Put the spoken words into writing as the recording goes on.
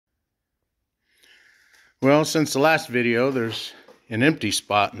Well, since the last video, there's an empty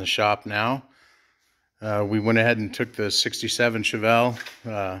spot in the shop now. We went ahead and took the 67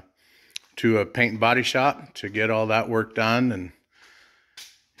 Chevelle to a paint and body shop to get all that work done,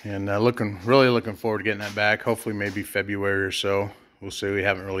 and really looking forward to getting that back. Hopefully maybe February or so. We'll see. We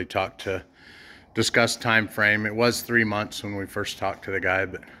haven't really discussed time frame. It was 3 months when we first talked to the guy,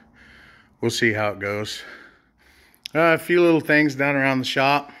 but we'll see how it goes. A few little things done around the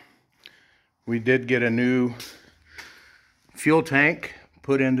shop. We did get a new fuel tank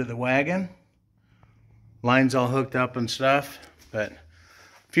put into the wagon. Lines all hooked up and stuff, but a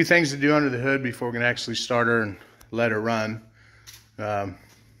few things to do under the hood before we can actually start her and let her run.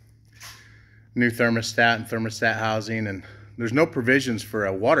 New thermostat and thermostat housing, and there's no provisions for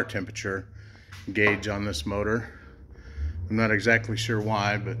a water temperature gauge on this motor. I'm not exactly sure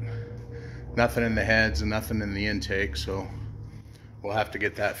why, but nothing in the heads and nothing in the intake, so we'll have to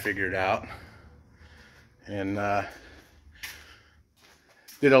get that figured out. And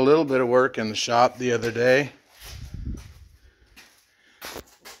did a little bit of work in the shop the other day.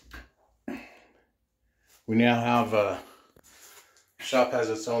 We now have shop has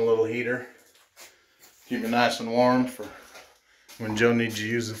its own little heater. Keep it nice and warm for when Joe needs to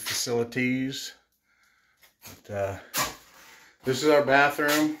use the facilities. But, this is our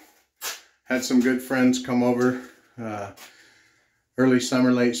bathroom. Had some good friends come over early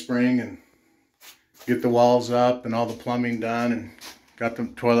summer, late spring, and get the walls up and all the plumbing done and got the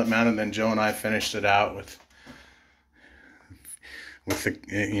toilet mounted. Then Joe and I finished it out with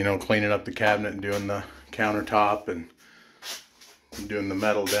the, cleaning up the cabinet and doing the countertop and doing the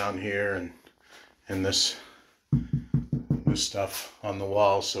metal down here and this stuff on the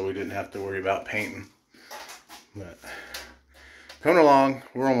walls, so we didn't have to worry about painting. But coming along,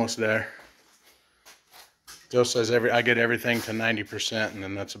 we're almost there. Joe says I get everything to 90%, and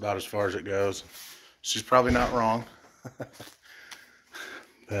then that's about as far as it goes. She's probably not wrong.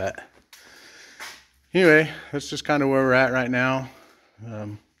 But anyway, that's just kind of where we're at right now.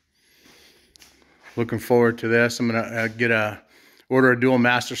 Looking forward to this. I'm gonna order a dual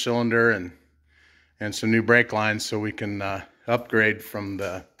master cylinder and some new brake lines so we can upgrade from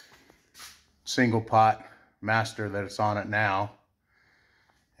the single pot master that it's on it now.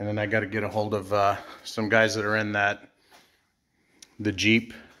 And then I got to get a hold of some guys that are in the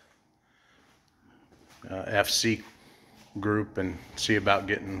Jeep FC group and see about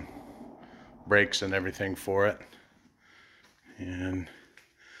getting brakes and everything for it. And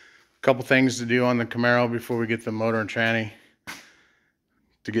a couple things to do on the Camaro before we get the motor and tranny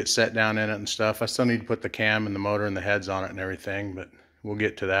to get set down in it and stuff. I still need to put the cam and the motor and the heads on it and everything, but we'll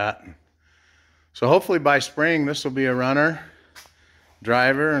get to that. So hopefully by spring this will be a runner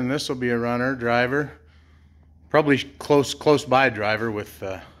driver, and this will be a runner driver, probably close by driver with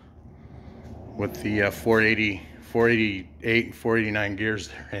the 488 and 489 gears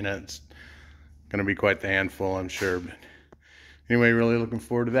there in it. It's going to be quite the handful, I'm sure. But anyway, really looking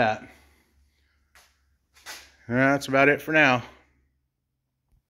forward to that. That's about it for now.